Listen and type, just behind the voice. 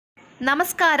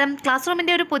നമസ്കാരം ക്ലാസ്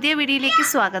റൂമിൻ്റെ ഒരു പുതിയ വീഡിയോയിലേക്ക്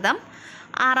സ്വാഗതം.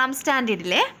 6ാം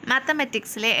സ്റ്റാൻഡേർഡിലെ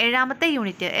മാത്തമാറ്റിക്സിലെ 7ാമത്തെ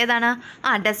യൂണിറ്റ് ഏതാണ്?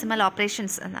 ഡെസിമൽ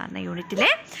ഓപ്പറേഷൻസ് എന്നാണ് യൂണിറ്റിലെ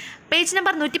പേജ്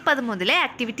നമ്പർ 113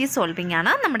 ആക്ടിവിറ്റി സോൾവിംഗ്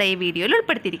ആണ് നമ്മുടെ ഈ വീഡിയോയിൽ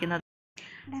ഉൾപ്പെടുത്തിയിരിക്കുന്നത്.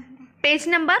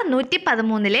 പേജ് നമ്പർ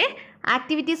 113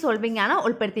 ആക്ടിവിറ്റി സോൾവിംഗ് ആണ്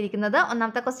ഉൾപ്പെടുത്തിയിരിക്കുന്നത്.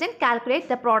 ഒന്നാമത്തെ question calculate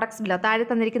the products below. താഴെ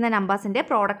തന്നിരിക്കുന്ന നമ്പേഴ്സിൻ്റെ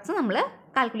പ്രോഡക്ട്സ് നമ്മൾ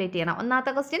കാൽക്കുലേറ്റ് ചെയ്യണം.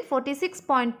 ഒന്നാമത്തെ ക്വസ്റ്റ്യൻ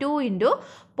 46.2 ×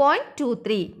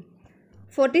 0.23.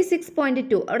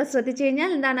 46.2 അവിടെ ശ്രദ്ധിച്ചു കഴിഞ്ഞാൽ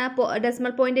എന്താണ്?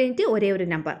 ഡെസിമൽ പോയിന്റ് കഴിഞ്ഞിട്ട് ഒരേ ഒരു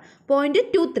നമ്പർ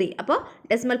 0.23. അപ്പോൾ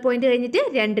ഡെസിമൽ പോയിന്റ് കഴിഞ്ഞിട്ട്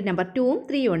രണ്ട് നമ്പർ 2ഉം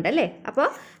 3ഉം ഉണ്ട് അല്ലേ? അപ്പോൾ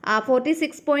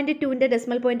 46.2ൻ്റെ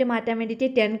ഡെസിമൽ പോയിന്റ് മാറ്റാൻ വേണ്ടിയിട്ട്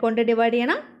 10 കൊണ്ട് ഡിവൈഡ്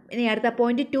ചെയ്യണം. ഇനി അടുത്ത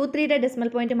 0.23യുടെ ഡെസിമൽ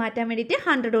പോയിന്റ് മാറ്റാൻ വേണ്ടിയിട്ട്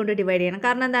 100 കൊണ്ട് ഡിവൈഡ് ചെയ്യണം.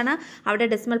 കാരണം എന്താണ്? അവിടെ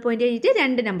ഡെസിമൽ പോയിന്റ് കഴിഞ്ഞിട്ട്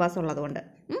രണ്ട് നമ്പേഴ്സ് ഉള്ളതുകൊണ്ട്.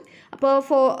 അപ്പോൾ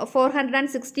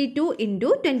 462 ×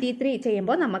 23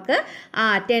 ചെയ്യുമ്പോൾ നമുക്ക്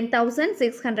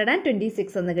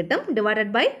 10,626 എന്ന് കിട്ടും.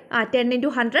 ഡിവൈഡഡ് ബൈ 10 ×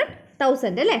 100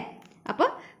 1000 അല്ലേ? അപ്പോൾ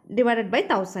ഡിവൈഡഡ് ബൈ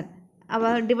 1000.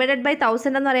 അപ്പോൾ ഡിവൈഡഡ് ബൈ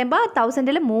 1000 എന്ന് പറയുമ്പോൾ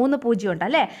 1000ൽ 3 പൂജ്യം ഉണ്ട്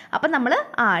അല്ലേ? അപ്പം നമ്മൾ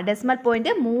ഡെസിമൽ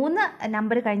പോയിന്റ് 3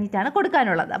 നമ്പർ കഴിഞ്ഞിട്ടാണ്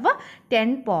കൊടുക്കാനുള്ളത്. അപ്പോൾ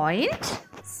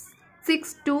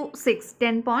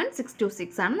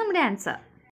 10.626 ആണ് നമ്മുടെ ആൻസർ.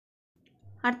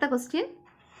 അടുത്ത ക്വസ്റ്റ്യൻ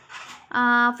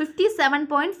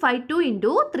 57.52 ×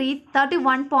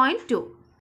 31.2.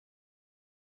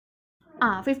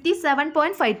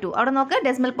 57.52 അവിടെ നോക്ക്.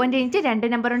 ഡെസിമൽ പോയിന്റ് കഴിഞ്ഞിട്ട് രണ്ട്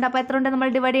നമ്പർ ഉണ്ട്. അപ്പോൾ എത്ര ഉണ്ട്? നമ്മൾ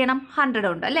ഡിവൈഡ് ചെയ്യണം. 100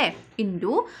 ഉണ്ട് അല്ലേ?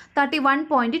 ഇൻറ്റു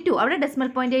 31.2 അവിടെ ഡെസിമൽ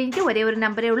പോയിന്റ് കഴിഞ്ഞിട്ട് ഒരേ ഒരു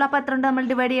നമ്പറേ ഉള്ളൂ. അപ്പോൾ എത്ര ഉണ്ട്? നമ്മൾ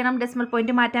ഡിവൈഡ് ചെയ്യണം. ഡെസിമൽ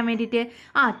പോയിന്റ് മാറ്റാൻ വേണ്ടിയിട്ട്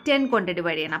 10 കൊണ്ട്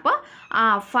ഡിവൈഡ് ചെയ്യണം. അപ്പോൾ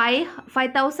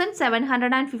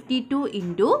 5752 ×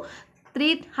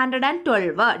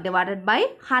 312 ഡിവൈഡഡ് ബൈ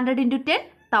 100 ×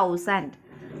 10,000.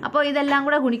 അപ്പോൾ ഇതെല്ലാം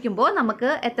കൂടെ ഗുണിക്കുമ്പോൾ നമുക്ക്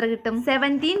എത്ര കിട്ടും?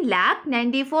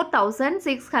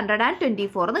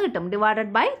 17,94,624 എന്ന് കിട്ടും.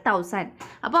 Divided by 1000.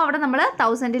 അപ്പോൾ അവിടെ നമ്മൾ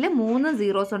 1000ൽ 3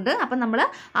 സീറോസ് ഉണ്ട്. അപ്പം നമ്മൾ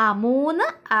 3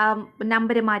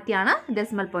 നമ്പർ മാറ്റിയാണ്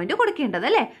ഡെസിമൽ പോയിന്റ് കൊടുക്കേണ്ടത്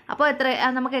അല്ലേ? അപ്പോൾ എത്ര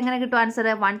നമുക്ക് എങ്ങനെ കിട്ടും ആൻസർ?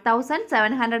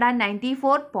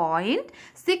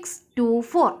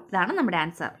 1794.624. ഇതാണ് നമ്മുടെ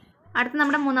ആൻസർ. അടുത്ത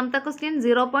നമ്മുടെ മൂന്നാമത്തെ ക്വസ്റ്റ്യൻ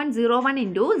 0.01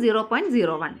 ×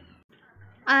 0.01.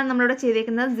 അതാണ് നമ്മളിവിടെ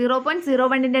ചെയ്തേക്കുന്നത്.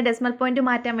 0.01ൻ്റെ ഡെസിമൽ പോയിന്റ്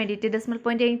മാറ്റാൻ വേണ്ടിയിട്ട് ഡെസിമൽ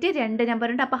പോയിന്റ് കഴിഞ്ഞിട്ട് രണ്ട് നമ്പർ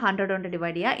ഉണ്ട്. അപ്പോൾ 100 കൊണ്ട്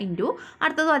ഡിവൈഡ് ചെയ്യുക. ഇൻറ്റു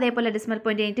അടുത്തതും അതേപോലെ ഡെസിമൽ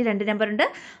പോയിന്റ് കഴിഞ്ഞിട്ട് രണ്ട് നമ്പർ ഉണ്ട്.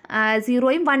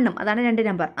 0ഉം 1ഉം അതാണ് രണ്ട്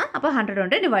നമ്പർ. അപ്പോൾ 100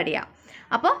 കൊണ്ട് ഡിവൈഡ് ചെയ്യുക.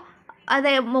 അപ്പോൾ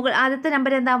ആദ്യത്തെ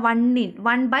നമ്പർ എന്താ?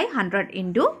 1/100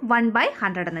 ഇൻറ്റു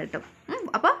 1/100 എന്ന് കിട്ടും.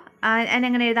 അപ്പോൾ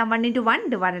അതിനെങ്ങനെ എഴുതാം? 1 × 1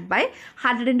 ഡിവൈഡഡ് ബൈ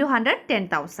 100 × 100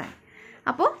 10,000.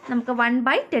 അപ്പോൾ നമുക്ക്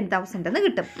 1/10,000 എന്ന്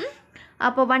കിട്ടും.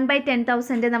 അപ്പോൾ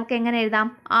 1/10,000 നമുക്ക് എങ്ങനെ എഴുതാം?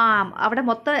 അവിടെ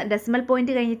മൊത്തം ഡെസിമൽ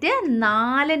പോയിന്റ് കഴിഞ്ഞിട്ട്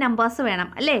 4 നമ്പേഴ്സ് വേണം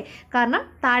അല്ലേ? കാരണം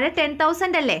താഴെ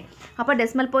 10,000 അല്ലേ? അപ്പോൾ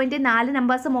ഡെസിമൽ പോയിന്റ് 4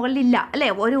 നമ്പേഴ്സ് മുകളിലില്ല അല്ലേ?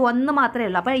 ഒരു 1 മാത്രമേ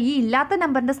ഉള്ളൂ. അപ്പോൾ ഈ ഇല്ലാത്ത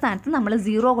നമ്പറിൻ്റെ സ്ഥാനത്ത് നമ്മൾ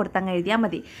 0 കൊടുത്തങ്ങ് എഴുതിയാൽ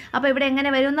മതി. അപ്പോൾ ഇവിടെ എങ്ങനെ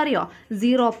വരുമെന്നറിയോ?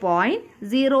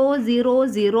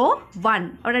 0.0001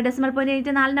 അവിടെ ഡെസിമൽ പോയിന്റ്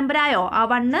കഴിഞ്ഞിട്ട് 4 നമ്പറായോ? ആ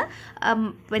 1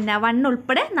 പിന്നെ 1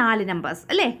 ഉൾപ്പെടെ 4 നമ്പേഴ്സ്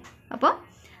അല്ലേ? അപ്പോൾ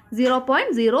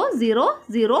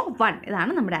 0.0001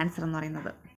 ഇതാണ് നമ്മുടെ ആൻസർ എന്ന്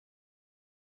പറയുന്നത്.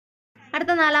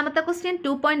 അടുത്ത നാലാമത്തെ ക്വസ്റ്റ്യൻ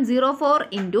 2.04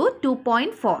 ×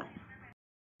 2.4.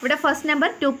 ഇവിടെ ഫസ്റ്റ് നമ്പർ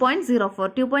 2.04.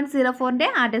 2.04ൻ്റെ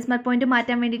ഡെസിമൽ പോയിന്റ്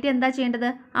മാറ്റാൻ വേണ്ടിയിട്ട് എന്താ ചെയ്യേണ്ടത്?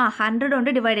 100 കൊണ്ട്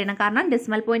ഡിവൈഡ് ചെയ്യണം. കാരണം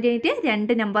ഡെസിമൽ പോയിന്റ് കഴിഞ്ഞിട്ട്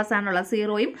രണ്ട് നമ്പേഴ്സ് ആണുള്ളത്,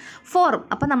 0ഉം 4ഉം.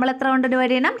 അപ്പോൾ നമ്മൾ എത്ര കൊണ്ട്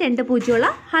ഡിവൈഡ് ചെയ്യണം? 2 പൂജ്യമുള്ള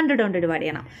 100 കൊണ്ട് ഡിവൈഡ്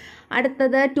ചെയ്യണം.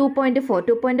 അടുത്തത് 2.4.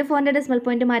 2.4ൻ്റെ ഡെസിമൽ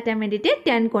പോയിന്റ് മാറ്റാൻ വേണ്ടിയിട്ട്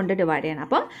 10 കൊണ്ട് ഡിവൈഡ് ചെയ്യണം.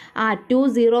 അപ്പം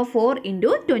 204 ×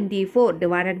 24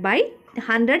 ഡിവൈഡഡ് ബൈ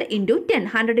 100 × 10.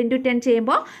 100 × 10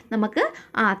 ചെയ്യുമ്പോൾ നമുക്ക്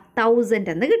 1000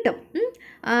 എന്ന് കിട്ടും.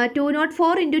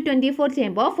 204 × 24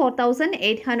 ചെയ്യുമ്പോൾ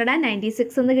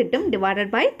 4,896 എന്ന് കിട്ടും.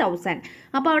 Divided by 1000.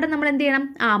 അപ്പോൾ അവിടെ നമ്മൾ എന്ത് ചെയ്യണം?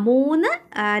 3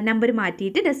 നമ്പർ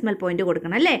മാറ്റിയിട്ട് ഡെസിമൽ പോയിന്റ്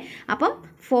കൊടുക്കണം അല്ലേ? അപ്പം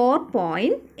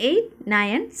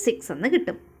 4.896 എന്ന്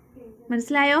കിട്ടും.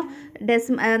 മനസ്സിലായോ?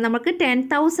 നമുക്ക്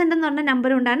 10,000 എന്ന് പറഞ്ഞ നമ്പർ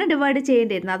കൊണ്ടാണ് ഡിവൈഡ്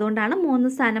ചെയ്യേണ്ടിയിരുന്നത്. അതുകൊണ്ടാണ് 3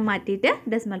 സ്ഥാനം മാറ്റിയിട്ട്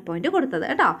ഡെസിമൽ പോയിന്റ് കൊടുത്തത്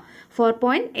കേട്ടോ.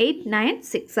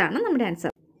 4.896 ആണ് നമ്മുടെ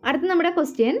ആൻസർ. അടുത്ത നമ്മുടെ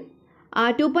ക്വസ്റ്റ്യൻ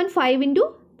 2.5 ×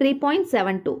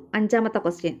 3.72. അഞ്ചാമത്തെ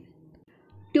ക്വസ്റ്റ്യൻ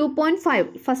 2.5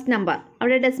 ഫസ്റ്റ് നമ്പർ.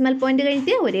 അവിടെ ഡെസിമൽ പോയിന്റ്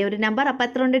കഴിഞ്ഞിട്ട് ഒരേ ഒരു നമ്പർ. അപ്പോൾ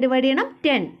എത്ര കൊണ്ട് ഡിവൈഡ് ചെയ്യണം?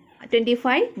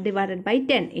 25 ഡിവൈഡഡ് ബൈ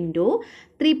 10 ഇൻറ്റു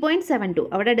 3.72.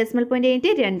 അവിടെ ഡെസിമൽ പോയിന്റ്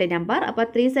കഴിഞ്ഞിട്ട് രണ്ട് നമ്പർ. അപ്പോൾ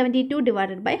 372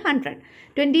 ഡിവൈഡഡ് ബൈ 100.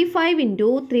 25 ×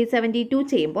 372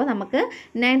 ചെയ്യുമ്പോൾ നമുക്ക്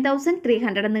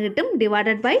 9,300 എന്ന് കിട്ടും.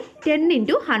 ഡിവൈഡഡ് ബൈ 10 ×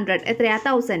 100 എത്രയാ?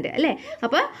 1000 അല്ലേ?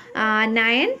 അപ്പോൾ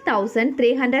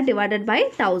 9,300 ഡിവൈഡഡ് ബൈ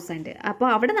 1000. അപ്പോൾ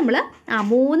അവിടെ നമ്മൾ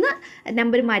 3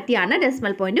 നമ്പർ മാറ്റിയാണ്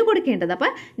ഡെസിമൽ പോയിന്റ് കൊടുക്കേണ്ടത്.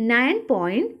 അപ്പോൾ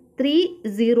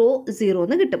 9.300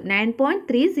 എന്ന് കിട്ടും.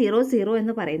 9.300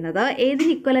 എന്ന് പറയുന്നത്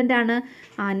ഏതിന് ഇക്വലൻ്റ് ആണ്?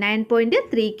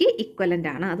 9.3ക്ക് ഇക്വലൻ്റ്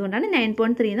ആണ്. അതുകൊണ്ടാണ്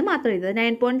 9.3 എന്ന് മാത്രം എഴുതുന്നത്.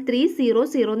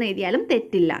 9.300 എന്ന് എഴുതിയാലും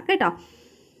തെറ്റില്ല കേട്ടോ.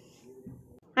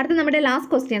 അടുത്ത നമ്മുടെ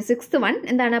ലാസ്റ്റ് ക്വസ്റ്റ്യൻ 6th വൺ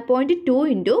എന്താണ് 0.2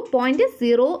 ഇൻറ്റു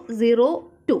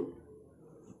 0.002.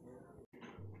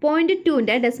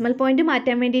 0.2ൻ്റെ ഡെസിമൽ പോയിന്റ്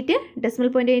മാറ്റാൻ വേണ്ടിയിട്ട് ഡെസിമൽ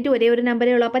പോയിന്റ് കഴിഞ്ഞിട്ട് ഒരേ ഒരു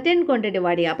നമ്പറേ ഉള്ളൂ. അപ്പോൾ 10 കൊണ്ട്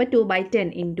ഡിവൈഡ് ചെയ്യുക. അപ്പോൾ 2/10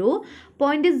 ഇൻറ്റു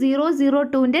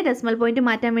 0.002ൻ്റെ ഡെസിമൽ പോയിന്റ്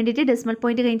മാറ്റാൻ വേണ്ടിയിട്ട് ഡെസിമൽ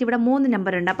പോയിന്റ് കഴിഞ്ഞിട്ട് ഇവിടെ 3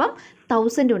 നമ്പർ ഉണ്ട്. അപ്പം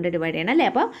 1000 കൊണ്ട് ഡിവൈഡ് ചെയ്യണം അല്ലേ.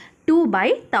 അപ്പം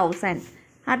 2/1000.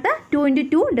 അടുത്ത 2 ×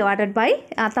 2 ഡിവൈഡഡ് ബൈ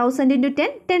 1000 ×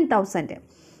 10 10,000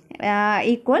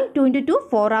 ഈക്വൽ 2 × 2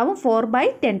 4 ആവും.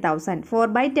 4/10,000.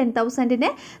 4/10,000നെ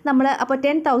നമ്മൾ അപ്പോൾ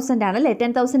 10,000 ആണല്ലേ.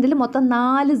 10,000ൽ മൊത്തം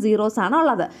 4 zeros ആണ്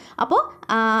ഉള്ളത്. അപ്പോൾ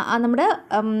നമ്മുടെ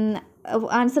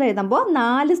ആൻസർ എഴുതുമ്പോൾ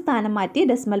 4 സ്ഥാനം മാറ്റി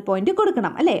ഡെസിമൽ പോയിന്റ്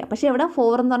കൊടുക്കണം അല്ലേ. പക്ഷേ ഇവിടെ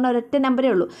 4 എന്ന് പറഞ്ഞാൽ ഒരൊറ്റ നമ്പറേ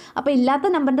ഉള്ളൂ. അപ്പോൾ ഇല്ലാത്ത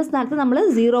നമ്പറിൻ്റെ സ്ഥാനത്ത് നമ്മൾ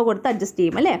 0 കൊടുത്ത് അഡ്ജസ്റ്റ്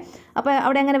ചെയ്യും അല്ലേ. അപ്പോൾ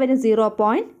അവിടെ എങ്ങനെ വരും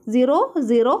 0.000 3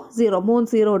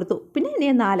 0 കൊടുത്തു. പിന്നെ ഇനി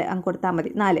 4 അങ്ങ് കൊടുത്താൽ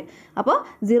മതി 4. അപ്പോൾ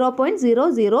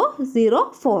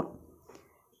 0.0004.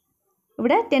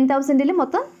 ഇവിടെ 10,000ൽ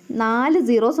മൊത്തം 4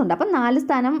 zeros ഉണ്ട്. അപ്പം 4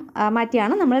 സ്ഥാനം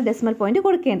മാറ്റിയാണ് നമ്മൾ ഡെസിമൽ പോയിന്റ്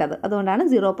കൊടുക്കേണ്ടത്. അതുകൊണ്ടാണ്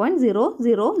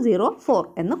 0.0004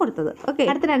 എന്ന് കൊടുത്തത്. ഓക്കെ,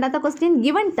 അടുത്ത രണ്ടാമത്തെ question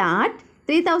given that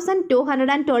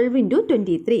 3,212 into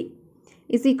 23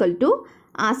 is equal to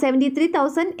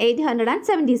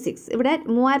 73,876. ഇവിടെ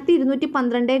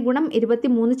 3,212 ഗുണം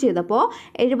 23 ചെയ്തപ്പോൾ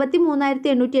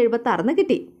 73,876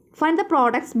 കിട്ടി. Find the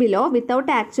products below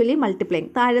without actually multiplying.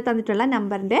 താഴെ തന്നിട്ടുള്ള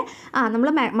നമ്പറിൻ്റെ നമ്മൾ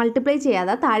മൾട്ടിപ്ലൈ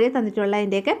ചെയ്യാതെ താഴെ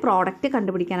തന്നിട്ടുള്ളതിൻ്റെയൊക്കെ പ്രോഡക്റ്റ്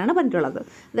കണ്ടുപിടിക്കാനാണ് പറഞ്ഞിട്ടുള്ളത്.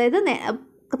 അതായത്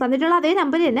തന്നിട്ടുള്ള അതേ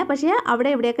നമ്പർ തന്നെ, പക്ഷേ അവിടെ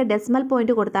ഇവിടെയൊക്കെ ഡെസിമൽ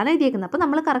പോയിന്റ് കൊടുത്താണ് എഴുതിയേക്കുന്നത്. അപ്പോൾ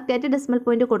നമ്മൾ കറക്റ്റായിട്ട് ഡെസിമൽ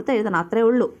പോയിന്റ് കൊടുത്ത് എഴുതണം, അത്രേ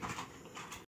ഉള്ളൂ.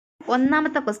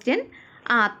 ഒന്നാമത്തെ ക്വസ്റ്റ്യൻ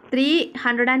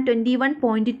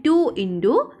 321.2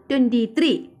 ഇൻറ്റു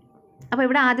 23. അപ്പോൾ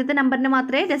ഇവിടെ ആദ്യത്തെ നമ്പറിന്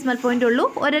മാത്രമേ ഡെസിമൽ പോയിന്റ് ഉള്ളൂ.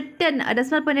 ഒരൊറ്റ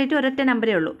ഡെസിമൽ പോയിന്റ് ആയിട്ട് ഒരൊറ്റ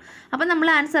നമ്പറേ ഉള്ളൂ. അപ്പോൾ നമ്മൾ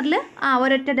ആൻസറിൽ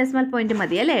ഒരൊറ്റ ഡെസിമൽ പോയിന്റ്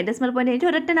മതി അല്ലേ. ഡെസിമൽ പോയിന്റ് ആയിട്ട്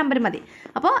ഒരൊറ്റ നമ്പർ മതി.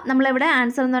 അപ്പോൾ നമ്മളിവിടെ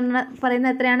ആൻസർ എന്ന്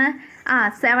പറയുന്നത് എത്രയാണ്?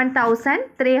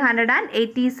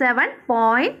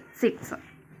 7,387.6.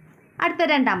 അടുത്ത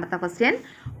രണ്ടാമത്തെ ക്വസ്റ്റ്യൻ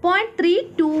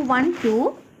 0.3212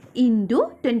 ഇൻറ്റു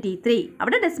 23.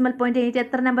 അവിടെ ഡെസിമൽ പോയിന്റ് കഴിഞ്ഞിട്ട്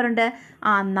എത്ര നമ്പർ ഉണ്ട്?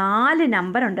 4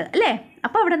 നമ്പർ ഉണ്ട് അല്ലേ.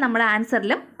 അപ്പോൾ അവിടെ നമ്മുടെ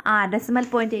ആൻസറിലും ഡെസിമൽ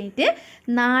പോയിന്റ് കഴിഞ്ഞിട്ട്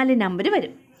 4 നമ്പർ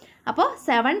വരും. അപ്പോൾ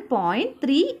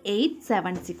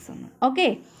 7.3876 എന്ന്. ഓക്കെ,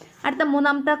 അടുത്ത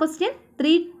മൂന്നാമത്തെ ക്വസ്റ്റ്യൻ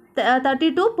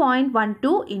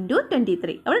 32.12 ഇൻറ്റു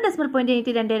 23. അവിടെ ഡെസിമൽ പോയിന്റ്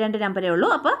കഴിഞ്ഞിട്ട് 2 നമ്പറേ ഉള്ളൂ.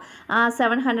 അപ്പോൾ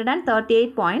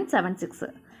 738.76.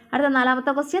 അടുത്ത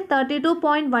നാലാമത്തെ ക്വസ്റ്റ്യൻ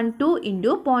 32.12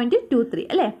 ഇൻറ്റു 0.23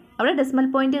 അല്ലേ. അവിടെ ഡെസിമൽ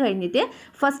പോയിന്റ് കഴിഞ്ഞിട്ട്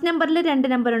ഫസ്റ്റ് നമ്പറിൽ 2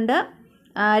 നമ്പർ ഉണ്ട്,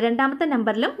 രണ്ടാമത്തെ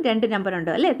നമ്പറിലും 2 നമ്പർ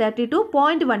ഉണ്ട് അല്ലേ.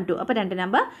 32.12 അപ്പോൾ 2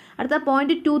 നമ്പർ. അടുത്ത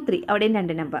 0.23 അവിടെയും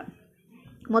 2 നമ്പർ,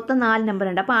 മൊത്തം 4 നമ്പർ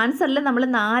ഉണ്ട്. അപ്പോൾ ആൻസറിൽ നമ്മൾ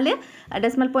 4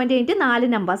 ഡെസിമൽ പോയിന്റ് കഴിഞ്ഞിട്ട് 4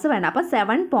 നമ്പേഴ്സ് വേണം. അപ്പോൾ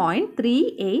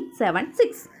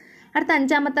 7.3876. അടുത്ത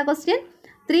അഞ്ചാമത്തെ ക്വസ്റ്റ്യൻ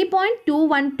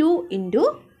 3.212 ഇൻറ്റു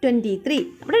 23.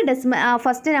 അവിടെ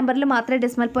ഫസ്റ്റ് നമ്പറിൽ മാത്രമേ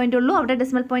ഡെസിമൽ പോയിന്റ് ഉള്ളൂ. അവിടെ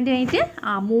ഡെസിമൽ പോയിന്റ് കഴിഞ്ഞിട്ട്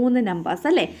 3 നമ്പേഴ്സ്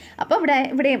അല്ലേ. അപ്പോൾ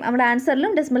ഇവിടെയും നമ്മുടെ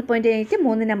ആൻസറിലും ഡെസിമൽ പോയിന്റ് കഴിഞ്ഞിട്ട്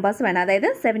 3 നമ്പേഴ്സ് വേണം, അതായത്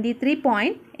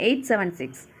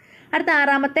 73.876. അടുത്ത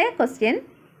ആറാമത്തെ ക്വസ്റ്റ്യൻ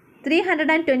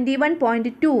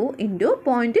 321.2 ഇൻറ്റു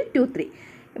 0.23.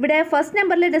 ഇവിടെ ഫസ്റ്റ്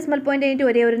നമ്പറിൽ ഡെസിമൽ പോയിന്റ് കഴിഞ്ഞിട്ട്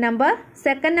ഒരേ ഒരു നമ്പർ,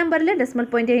 സെക്കൻഡ് നമ്പറിൽ ഡെസിമൽ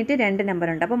പോയിന്റ് കഴിഞ്ഞിട്ട് 2 നമ്പർ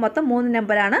ഉണ്ട്. അപ്പോൾ മൊത്തം 3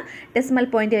 നമ്പറാണ് ഡെസിമൽ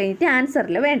പോയിന്റ് കഴിഞ്ഞിട്ട്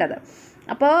ആൻസറിൽ വേണ്ടത്.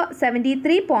 അപ്പോൾ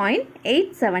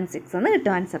 73.876 എന്ന്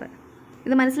കിട്ടും ആൻസർ.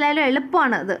 ഇത് മനസ്സിലായാലും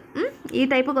എളുപ്പമാണ് ഇത്. ഈ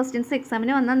ടൈപ്പ് ക്വസ്റ്റ്യൻസ്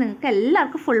എക്സാമിന് വന്നാൽ നിങ്ങൾക്ക്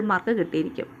എല്ലാവർക്കും ഫുൾ മാർക്ക്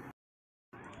കിട്ടിയിരിക്കും.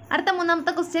 അടുത്ത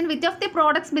മൂന്നാമത്തെ question which of the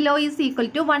products below is equal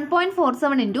to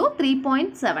 1.47 into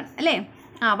 3.7 അല്ലേ.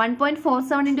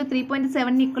 1.47 ഇൻറ്റു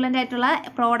 3.7 ഈക്വലൻ്റ് ആയിട്ടുള്ള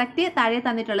പ്രോഡക്റ്റ് താഴെ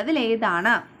തന്നിട്ടുള്ളതിൽ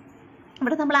ഏതാണ്?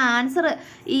 ഇവിടെ നമ്മൾ ആൻസർ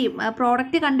ഈ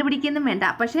പ്രോഡക്റ്റ് കണ്ടുപിടിക്കൊന്നും വേണ്ട,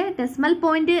 പക്ഷേ ഡെസിമൽ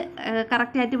പോയിന്റ്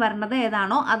കറക്റ്റായിട്ട് വരണത്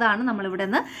ഏതാണോ അതാണ് നമ്മളിവിടെ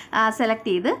നിന്ന് സെലക്ട്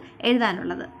ചെയ്ത്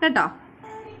എഴുതാനുള്ളത് കേട്ടോ.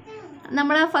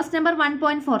 നമ്മൾ ഫസ്റ്റ് നമ്പർ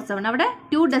 1.47, അവിടെ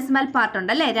 2 ഡെസിമൽ പാർട്ട്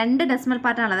ഉണ്ട് അല്ലേ. 2 ഡെസിമൽ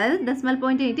പാർട്ടാണ്, അതായത് ഡെസിമൽ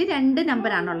പോയിന്റ് കഴിഞ്ഞിട്ട് 2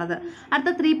 നമ്പറാണുള്ളത്. അടുത്ത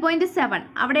 3.7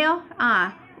 അവിടെയോ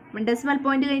ഡെസിമൽ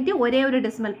പോയിന്റ് കഴിഞ്ഞിട്ട് ഒരേ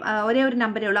ഒരു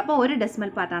നമ്പറേ ഉള്ളൂ. അപ്പോൾ 1 ഡെസിമൽ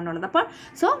പാർട്ടാണുള്ളത്. അപ്പോൾ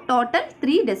ടോട്ടൽ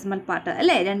 3 ഡെസിമൽ പാർട്ട്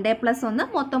അല്ലേ. 2 + 1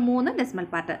 മൊത്തം 3 ഡെസിമൽ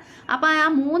പാർട്ട്. അപ്പോൾ ആ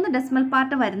 3 ഡെസിമൽ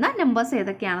പാർട്ട് വരുന്ന നമ്പേഴ്സ്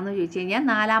ഏതൊക്കെയാണെന്ന് ചോദിച്ചു കഴിഞ്ഞാൽ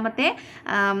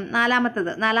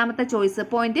നാലാമത്തെ ചോയ്സ്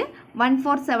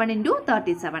 0.147 ഇൻറ്റു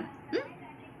 37.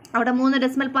 അവിടെ 3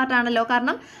 ഡെസിമൽ പാർട്ടാണല്ലോ,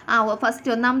 കാരണം ഫസ്റ്റ്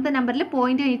ഒന്നാമത്തെ നമ്പറിൽ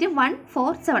പോയിന്റ് കഴിഞ്ഞിട്ട്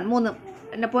 147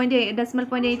 3 ഡെസിമൽ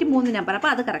പോയിന്റ് കഴിഞ്ഞിട്ട് 3 നമ്പർ. അപ്പോൾ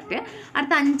അത് കറക്റ്റ്.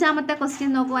 അടുത്ത അഞ്ചാമത്തെ ക്വസ്റ്റ്യൻ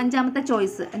നോക്കൂ. അഞ്ചാമത്തെ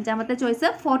ചോയ്സ്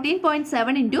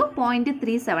 14.7 ഇൻറ്റു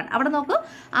 0.37. അവിടെ നോക്കൂ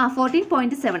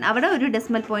 14.7 അവിടെ ഒരു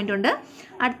ഡെസിമൽ പോയിന്റ് ഉണ്ട്,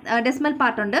 ഡെസിമൽ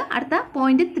പാർട്ട് ഉണ്ട്. അടുത്ത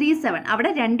 0.37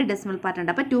 അവിടെ 2 ഡെസിമൽ പാർട്ട്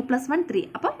ഉണ്ട്. അപ്പോൾ 2 + 1 3.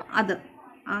 അപ്പം അത്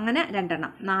അങ്ങനെ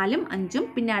രണ്ടെണ്ണം 4ഉം 5ഉം.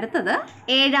 പിന്നെ അടുത്തത്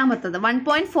ഏഴാമത്തത്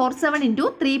 1.47 ഇൻറ്റു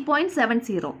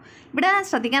 3.70. ഇവിടെ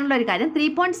ശ്രദ്ധിക്കാനുള്ള ഒരു കാര്യം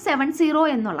 3.70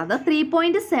 എന്നുള്ളത്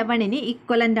 3.7ന്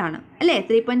ഈക്വലൻ്റ് ആണ് അല്ലേ.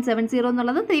 3.70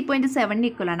 എന്നുള്ളത് 3.7ന്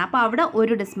ഈക്വലാണ്. അപ്പോൾ അവിടെ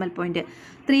ഒരു ഡെസിമൽ പോയിൻറ്റ്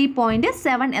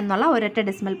 3.7 എന്നുള്ള ഒരൊറ്റ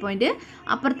ഡെസിമൽ പോയിൻറ്റ്.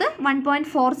 അപ്പുറത്ത്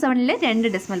 1.47ൽ 2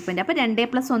 ഡെസിമൽ പോയിൻറ്റ്. അപ്പോൾ 2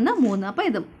 + 1 3. അപ്പോൾ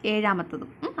ഇതും ഏഴാമത്തതും.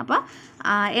 അപ്പോൾ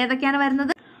ഏതൊക്കെയാണ്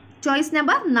വരുന്നത്? ചോയ്സ്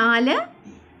നമ്പർ 4,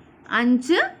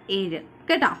 5, 7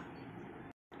 കേട്ടോ.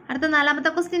 അടുത്ത നാലാമത്തെ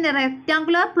question.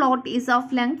 Rectangular plot is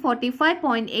of length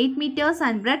 45.8 metres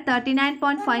and bread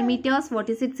 39.5 metres.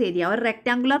 46 area. ഒരു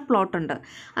റെക്ടാങ്കുലർ പ്ലോട്ട് ഉണ്ട്.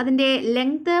 അതിൻ്റെ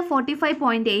ലെങ്ത്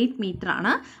 45.8 മീറ്റർ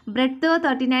ആണ്, ബ്രെഡ്ത്ത്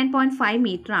 39.5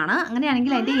 മീറ്റർ ആണ്.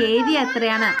 അങ്ങനെയാണെങ്കിൽ അതിൻ്റെ ഏരിയ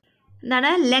എത്രയാണ്?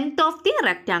 എന്താണ് length of the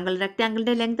rectangle?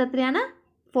 റെക്ടാങ്കിളിൻ്റെ length എത്രയാണ്?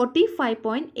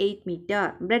 45.8 metre.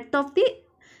 Breadth of the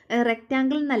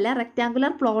rectangle എന്നല്ല,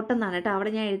 റെക്ടാങ്കുലർ പ്ലോട്ട് എന്നാണ് കേട്ടോ.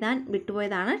 അവിടെ ഞാൻ എഴുതാൻ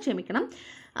വിട്ടുപോയതാണ്, ക്ഷമിക്കണം.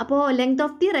 അപ്പോൾ length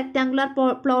of the rectangular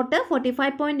plot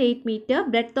 45.8 metre,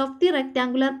 breadth of the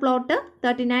rectangular plot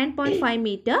 39.5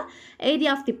 metre, area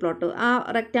of the plot ആ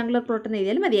റെക്ടാങ്കുലർ പ്ലോട്ട് എന്ന്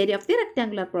എഴുതിയാലും മതി. Area of the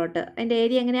rectangular plot അതിൻ്റെ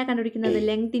ഏരിയ എങ്ങനെയാണ് കണ്ടുപിടിക്കുന്നത്?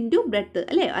 ലെങ്ത് ഇൻറ്റു ബ്രെഡ്ത്ത്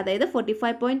അല്ലേ. അതായത്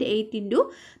 45.8 ഇൻറ്റു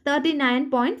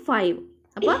 39.5.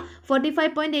 അപ്പോൾ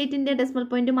 45.8ൻ്റെ ഡെസിമൽ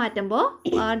പോയിൻറ്റ് മാറ്റുമ്പോൾ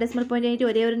ഡെസിമൽ പോയിൻറ്റ് ആയിട്ട്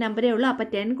ഒരേ ഒരു നമ്പറേ ഉള്ളൂ. അപ്പോൾ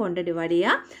 10 കൊണ്ട് ഡിവൈഡ്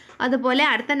ചെയ്യുക. അതുപോലെ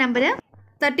അടുത്ത നമ്പർ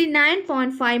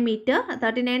 39.5 മീറ്റർ.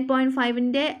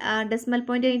 39.5ൻ്റെ ഡെസിമൽ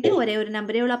പോയിൻറ്റ് ആയിട്ട് ഒരേ ഒരു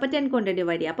നമ്പറേ ഉള്ളൂ. അപ്പോൾ 10 കൊണ്ട്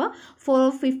ഡിവൈഡ് ചെയ്യുക. അപ്പോൾ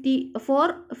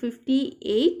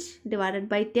 458 divided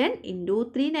by 10 into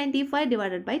 395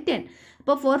 divided by 10.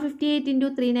 അപ്പോൾ 458 ഇൻറ്റു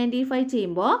 395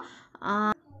 ചെയ്യുമ്പോൾ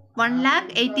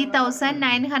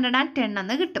 1,80,910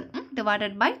 എന്ന് കിട്ടും.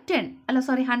 ഡിവൈഡഡ് ബൈ 10 അല്ല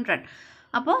സോറി 100.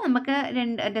 അപ്പോൾ നമുക്ക്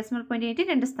ഡെസിമൽ പോയിൻ്റ് ആയിട്ട്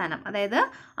 2 സ്ഥാനം, അതായത്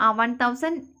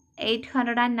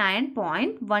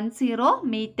 1,809.10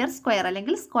 മീറ്റർ സ്ക്വയർ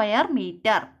അല്ലെങ്കിൽ സ്ക്വയർ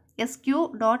മീറ്റർ.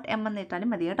 SQ.m എന്ന് ഇട്ടാലും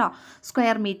മതി കേട്ടോ.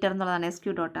 സ്ക്വയർ മീറ്റർ എന്നുള്ളതാണ്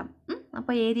SQ.m.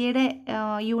 അപ്പോൾ ഏരിയയുടെ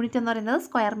യൂണിറ്റ് എന്ന് പറയുന്നത്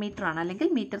സ്ക്വയർ മീറ്റർ ആണ് അല്ലെങ്കിൽ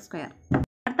മീറ്റർ സ്ക്വയർ.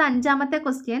 അടുത്ത അഞ്ചാമത്തെ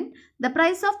question. The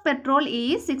price of petrol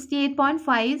is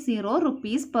 68.50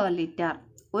 rupees per litre.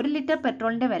 1 litre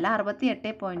പെട്രോളിൻ്റെ വില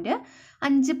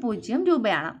 68.50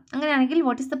 രൂപയാണ്. അങ്ങനെയാണെങ്കിൽ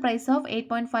what is the price of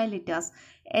 8.5 litres?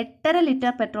 8.5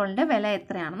 litre പെട്രോളിൻ്റെ വില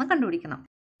എത്രയാണെന്ന് കണ്ടുപിടിക്കണം.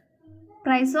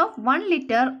 Price of 1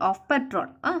 litre of petrol.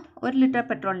 1 litre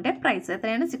പെട്രോളിൻ്റെ പ്രൈസ്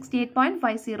എത്രയാണ്?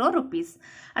 68.50 റുപ്പീസ്.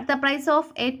 അടുത്ത price of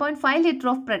 8.5 litre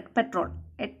of petrol.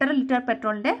 8.5 litre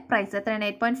പെട്രോളിൻ്റെ പ്രൈസ് എത്രയാണ്?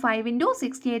 8.5 ഇൻറ്റു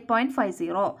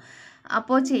 68.50.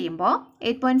 അപ്പോൾ ചെയ്യുമ്പോൾ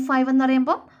 8.5 എന്ന്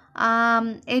പറയുമ്പോൾ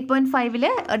 8.5ൽ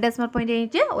ഡെസിമൽ പോയിൻ്റ്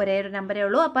കഴിഞ്ഞിട്ട് ഒരേ ഒരു നമ്പറേ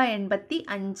ഉള്ളൂ. അപ്പോൾ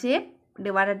 85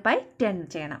 ഡിവൈഡഡ് ബൈ 10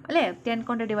 ചെയ്യണം അല്ലേ. 10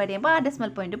 കൊണ്ട് ഡിവൈഡ് ചെയ്യുമ്പോൾ ആ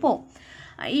ഡെസിമൽ പോയിൻ്റ് പോകും.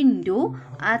 ഇൻറ്റു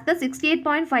അടുത്ത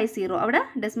 68.50. അവിടെ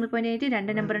ഡെസിമൽ പോയിൻ്റ് കഴിഞ്ഞിട്ട്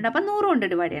 2 നമ്പർ ഉണ്ട്. അപ്പോൾ 100 കൊണ്ട്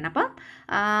ഡിവൈഡ് ചെയ്യണം. അപ്പം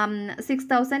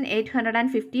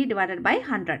 6,850 ഡിവൈഡഡ് ബൈ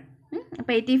 100.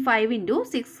 അപ്പോൾ 85 ഇൻറ്റു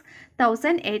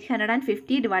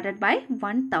 6,850 ഡിവൈഡഡ് ബൈ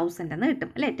 1,000 എന്ന് കിട്ടും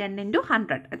അല്ലേ. 10 ഇൻറ്റു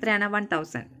 100 എത്രയാണ്?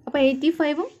 1,000. അപ്പോൾ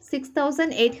 85ഉം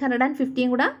 6,850യും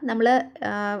കൂടെ നമ്മൾ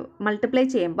മൾട്ടിപ്ലൈ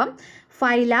ചെയ്യുമ്പം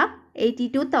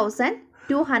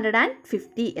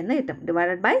 5,82,250 എന്ന് കിട്ടും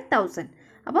ഡിവൈഡഡ് ബൈ 1000.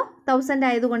 അപ്പോൾ 1000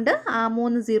 ആയതുകൊണ്ട്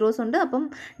 3 zeros ഉണ്ട്. അപ്പം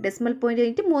ഡെസിമൽ പോയിൻ്റ്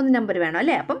കഴിഞ്ഞിട്ട് 3 നമ്പർ വേണം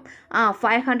അല്ലേ. അപ്പം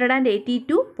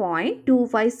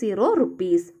 582.250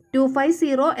 റുപ്പീസ്.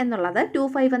 250 എന്നുള്ളത്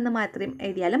 25 എന്ന് മാത്രം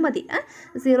എഴുതിയാലും മതി.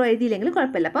 0 എഴുതിയില്ലെങ്കിലും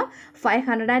കുഴപ്പമില്ല. അപ്പോൾ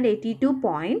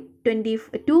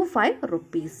 582.25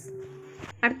 റുപ്പീസ്.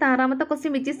 അടുത്ത ആറാമത്തെ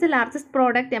question. Which is the largest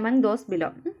product among those below?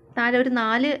 താഴെ ഒരു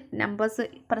 4 നമ്പേഴ്സ്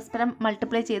പരസ്പരം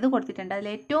മൾട്ടിപ്ലൈ ചെയ്ത് കൊടുത്തിട്ടുണ്ട്. അതിൽ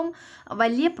ഏറ്റവും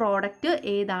വലിയ പ്രോഡക്റ്റ്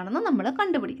ഏതാണെന്ന് നമ്മൾ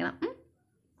കണ്ടുപിടിക്കണം.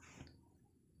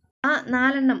 ആ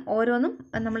 4 ഓരോന്നും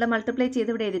നമ്മൾ മൾട്ടിപ്ലൈ ചെയ്ത്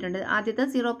ഇവിടെ എഴുതിയിട്ടുണ്ട്. ആദ്യത്തെ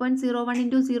 0.01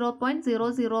 ഇൻറ്റു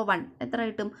 0.001 എത്ര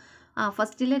കിട്ടും?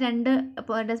 ഫസ്റ്റിൽ 2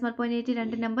 ഡെസിമൽ പോയിൻ്റ് ആയിട്ട്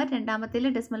 2 നമ്പർ, രണ്ടാമത്തേൽ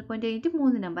ഡെസിമൽ പോയിൻ്റ് ആയിട്ട്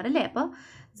 3 നമ്പർ അല്ലേ. അപ്പോൾ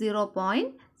 0.00001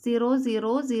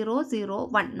 4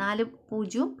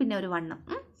 0 പിന്നെ ഒരു 1.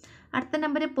 അടുത്ത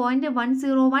നമ്പർ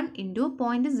 0.101 ഇൻറ്റു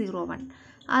 0.01.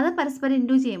 അത് പരസ്പരം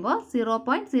ഇൻറ്റു ചെയ്യുമ്പോൾ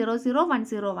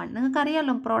 0.00101.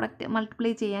 നിങ്ങൾക്കറിയാമല്ലോ പ്രോഡക്റ്റ്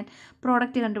മൾട്ടിപ്ലൈ ചെയ്യാൻ,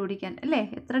 പ്രോഡക്റ്റ് കണ്ടുപിടിക്കാൻ അല്ലേ.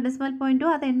 എത്ര ഡെസിമൽ പോയിൻറ്റോ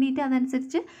അത് എണ്ണീറ്റ്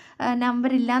അതനുസരിച്ച് നമ്പർ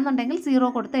ഇല്ലയെന്നുണ്ടെങ്കിൽ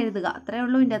 0 കൊടുത്ത് എഴുതുക. അത്രയേ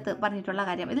ഉള്ളൂ ഇതിൻ്റെ അകത്ത് പറഞ്ഞിട്ടുള്ള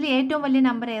കാര്യം. ഇതിൽ ഏറ്റവും വലിയ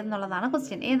നമ്പർ ഏതെന്നുള്ളതാണ്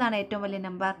ക്വസ്റ്റ്യൻ. ഏതാണ് ഏറ്റവും വലിയ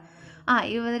നമ്പർ?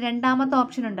 രണ്ടാമത്തെ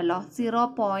ഓപ്ഷൻ ഉണ്ടല്ലോ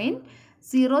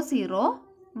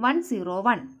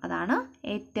 0.00101. അതാണ്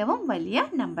ഏറ്റവും വലിയ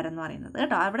നമ്പർ എന്ന് പറയുന്നത്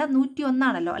കേട്ടോ. അവിടെ 101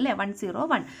 ആണല്ലോ അല്ലേ,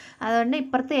 101. അതുകൊണ്ട്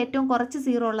ഇപ്പുറത്ത് ഏറ്റവും കുറച്ച്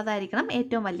 0 ഉള്ളതായിരിക്കണം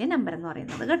ഏറ്റവും വലിയ നമ്പർ എന്ന്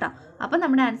പറയുന്നത് കേട്ടോ. അപ്പോൾ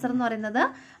നമ്മുടെ ആൻസർ എന്ന് പറയുന്നത്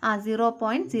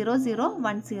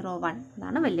 0.00101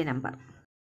 അതാണ് വലിയ നമ്പർ.